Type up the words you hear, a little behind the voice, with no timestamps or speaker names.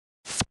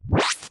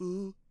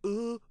Ooh,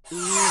 ooh,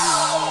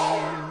 ooh.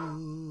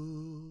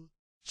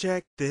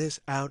 Check this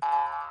out.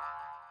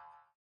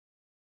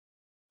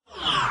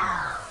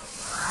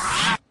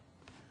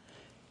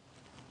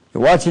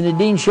 You're watching The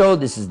Dean Show.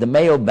 This is the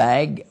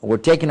mailbag. We're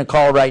taking a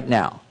call right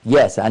now.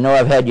 Yes, I know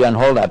I've had you on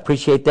hold. I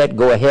appreciate that.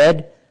 Go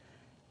ahead.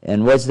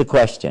 And what's the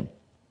question?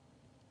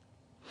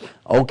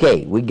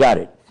 Okay, we got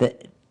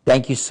it.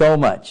 Thank you so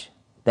much.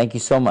 Thank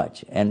you so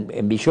much.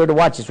 And be sure to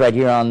watch us right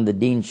here on The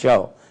Dean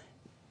Show.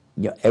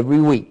 Every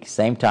week,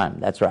 same time.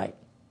 That's right.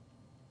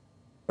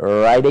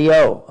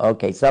 Rightio.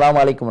 Okay. Salaam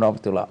alaikum wa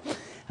rahmatullah.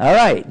 All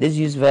right. This is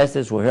Yusuf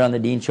Estes. We're here on The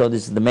Dean Show.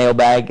 This is the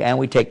mailbag, and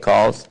we take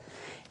calls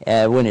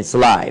when it's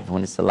live.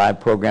 When it's a live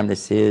program, we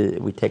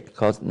take the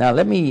calls. Now,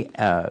 let me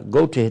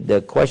go to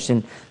the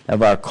question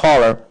of our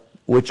caller,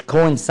 which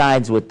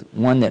coincides with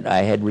one that I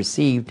had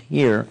received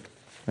here.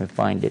 Let me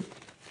find it.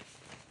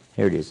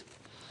 Here it is.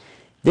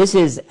 This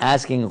is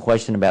asking a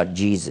question about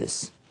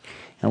Jesus.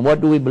 And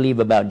what do we believe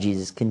about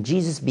Jesus? Can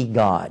Jesus be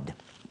God?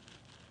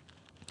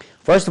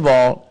 First of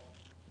all,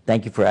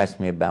 thank you for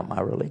asking me about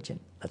my religion.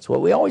 That's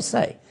what we always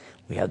say.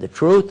 We have the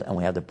truth and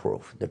we have the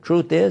proof. The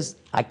truth is,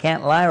 I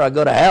can't lie or I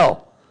go to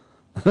hell.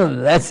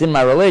 That's in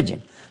my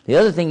religion. The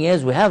other thing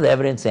is, we have the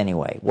evidence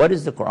anyway. What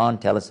does the Quran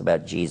tell us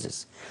about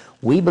Jesus?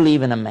 We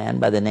believe in a man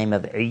by the name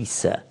of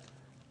Isa.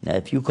 Now,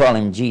 if you call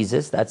him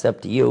Jesus, that's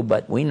up to you,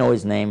 but we know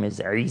his name is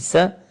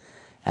Isa,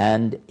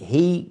 and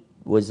he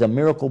was a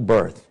miracle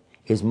birth.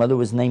 His mother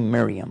was named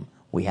Miriam.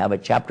 We have a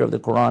chapter of the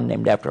Quran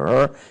named after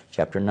her,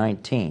 chapter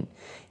 19.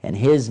 And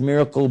his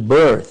miracle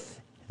birth,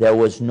 there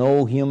was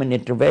no human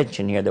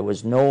intervention here. There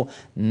was no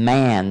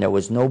man. There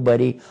was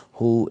nobody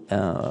who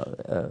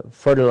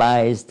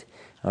fertilized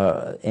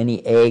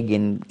any egg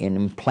and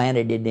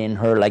implanted it in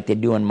her like they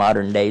do in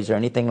modern days or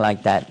anything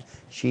like that.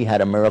 She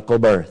had a miracle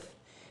birth,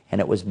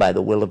 and it was by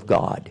the will of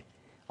God.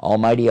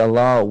 Almighty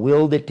Allah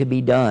willed it to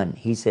be done.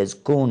 He says,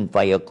 kun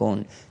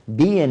fayakun,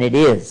 be and it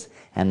is.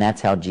 And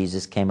that's how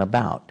Jesus came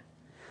about.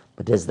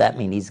 But does that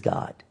mean he's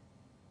God?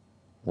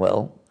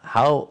 Well,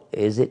 how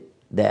is it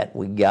that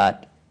we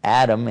got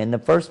Adam in the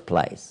first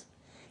place?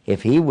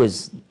 If he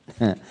was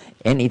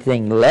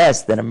anything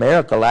less than a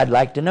miracle, I'd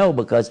like to know,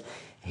 because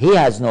he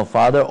has no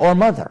father or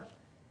mother.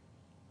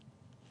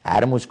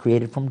 Adam was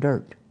created from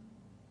dirt,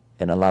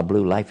 and Allah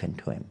blew life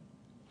into him.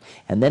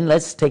 And then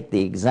let's take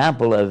the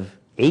example of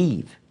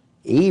Eve.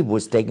 Eve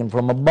was taken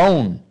from a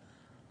bone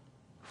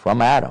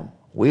from Adam.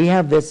 We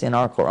have this in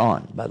our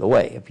Quran, by the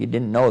way. If you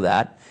didn't know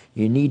that,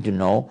 you need to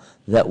know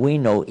that we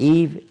know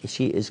Eve,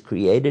 she is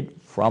created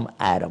from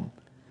Adam.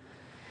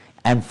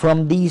 And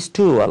from these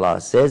two,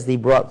 Allah says, He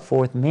brought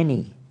forth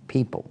many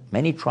people,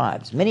 many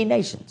tribes, many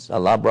nations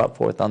Allah brought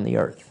forth on the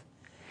earth.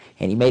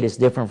 And He made us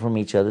different from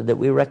each other, that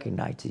we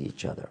recognize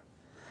each other.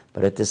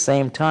 But at the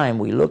same time,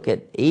 we look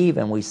at Eve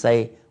and we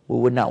say we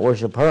would not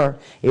worship her,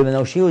 even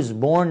though she was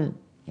born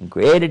and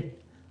created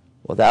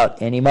without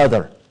any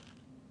mother.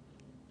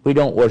 We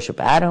don't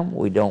worship Adam.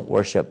 We don't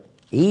worship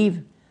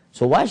Eve.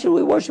 So why should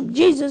we worship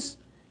Jesus?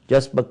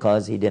 Just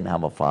because he didn't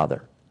have a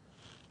father.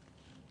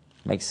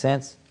 Makes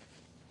sense?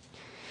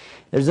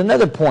 There's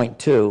another point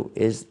too,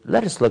 is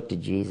let us look to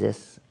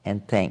Jesus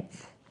and think,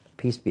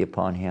 peace be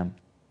upon him.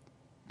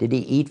 Did he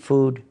eat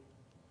food?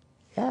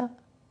 Yeah.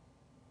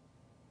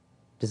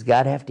 Does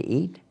God have to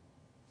eat?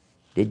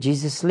 Did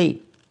Jesus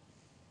sleep?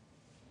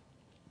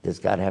 Does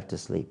God have to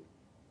sleep?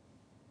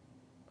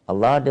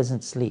 Allah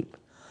doesn't sleep.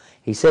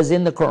 He says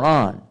in the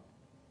Quran,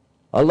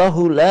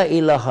 Allahu la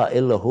ilaha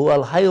illahu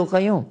al-hayyul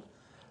qayyum,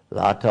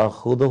 la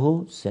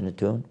ta'khuduhu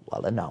sinatun wa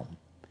la nawm.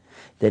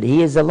 That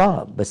he is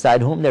Allah,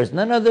 beside whom there's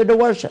none other to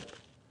worship.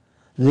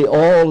 The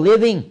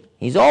all-living.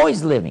 He's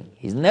always living.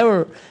 He's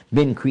never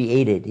been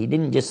created. He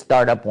didn't just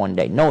start up one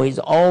day. No, he's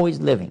always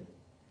living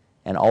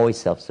and always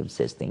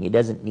self-subsisting. He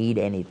doesn't need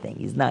anything.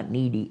 He's not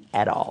needy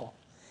at all.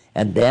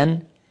 And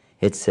then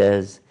it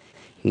says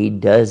he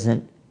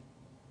doesn't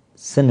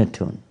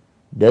sinatun,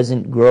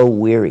 doesn't grow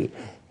weary,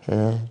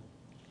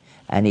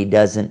 and he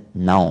doesn't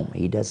naum,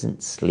 he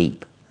doesn't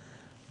sleep.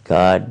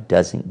 God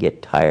doesn't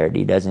get tired.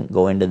 He doesn't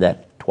go into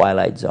that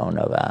twilight zone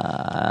of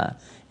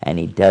and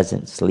he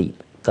doesn't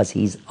sleep, because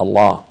he's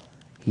Allah.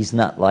 He's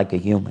not like a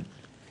human.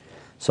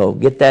 So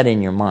get that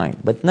in your mind.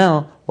 But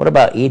now, what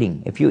about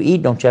eating? If you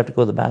eat, don't you have to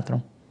go to the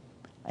bathroom?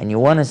 And you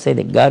want to say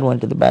that God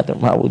went to the bathroom?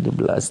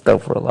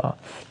 Astaghfirullah.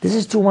 This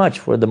is too much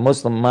for the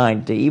Muslim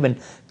mind to even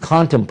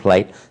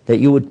contemplate that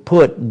you would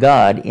put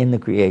God in the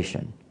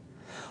creation.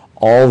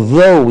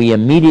 Although we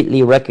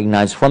immediately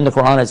recognize from the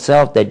Quran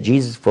itself that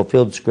Jesus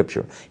fulfilled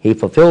Scripture. He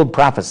fulfilled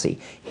prophecy.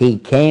 He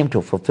came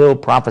to fulfill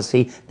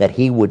prophecy that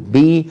he would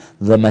be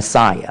the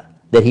Messiah,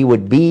 that he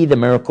would be the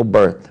miracle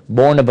birth,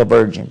 born of a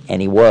virgin,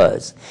 and he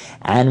was.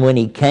 And when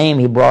he came,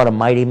 he brought a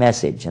mighty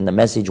message, and the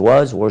message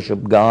was,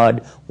 worship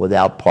God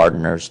without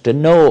partners. To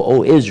know,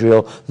 O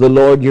Israel, the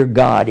Lord your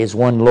God is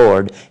one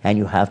Lord, and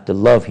you have to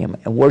love him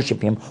and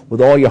worship him with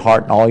all your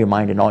heart and all your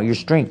mind and all your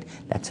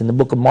strength. That's in the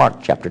book of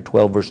Mark, chapter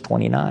 12, verse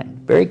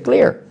 29. Very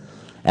clear.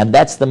 And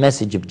that's the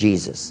message of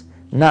Jesus.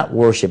 Not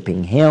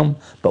worshiping him,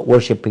 but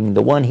worshiping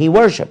the one he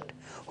worshiped,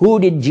 Who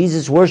did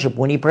Jesus worship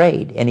when he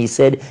prayed? And he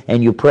said,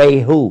 and you pray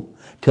who?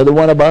 To the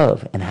one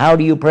above. And how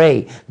do you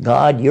pray?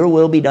 God, your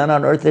will be done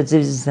on earth as it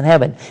is in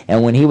heaven.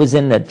 And when he was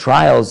in the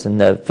trials and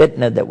the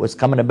fitna that was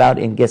coming about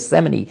in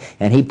Gethsemane,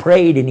 and he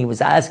prayed and he was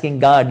asking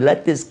God,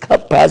 let this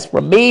cup pass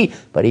from me,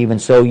 but even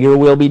so your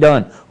will be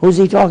done. Who's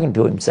he talking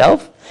to?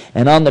 Himself?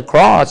 And on the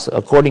cross,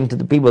 according to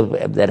the people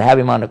that have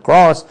him on the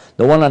cross,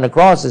 the one on the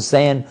cross is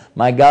saying,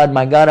 my God,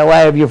 why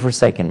have you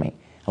forsaken me?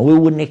 And we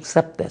wouldn't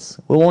accept this.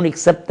 We won't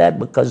accept that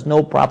because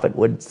no prophet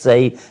would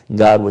say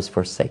God was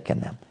forsaken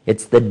them.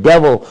 It's the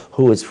devil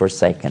who is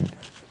forsaken,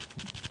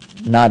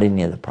 not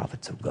any of the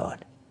prophets of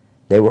God.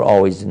 They were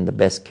always in the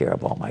best care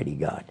of Almighty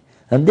God.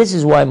 And this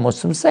is why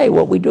Muslims say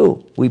what we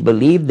do. We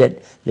believe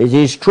that it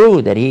is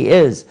true that he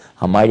is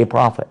a mighty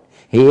prophet.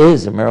 He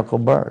is a miracle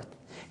birth.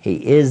 He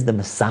is the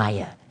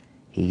Messiah.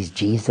 He's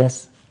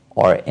Jesus,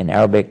 or in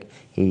Arabic,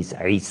 he's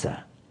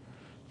Isa.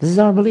 This is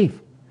our belief.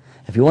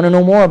 If you want to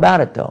know more about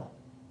it, though,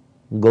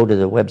 go to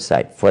the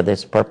website for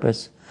this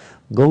purpose.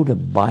 Go to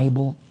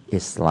Bible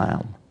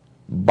Islam.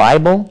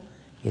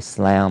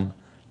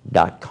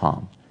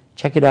 BibleIslam.com.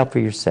 Check it out for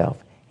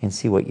yourself and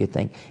see what you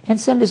think. And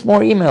send us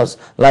more emails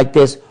like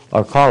this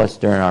or call us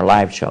during our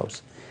live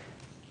shows.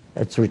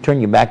 Let's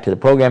return you back to the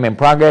program in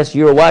progress.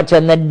 You're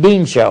watching The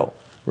Dean Show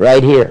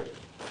right here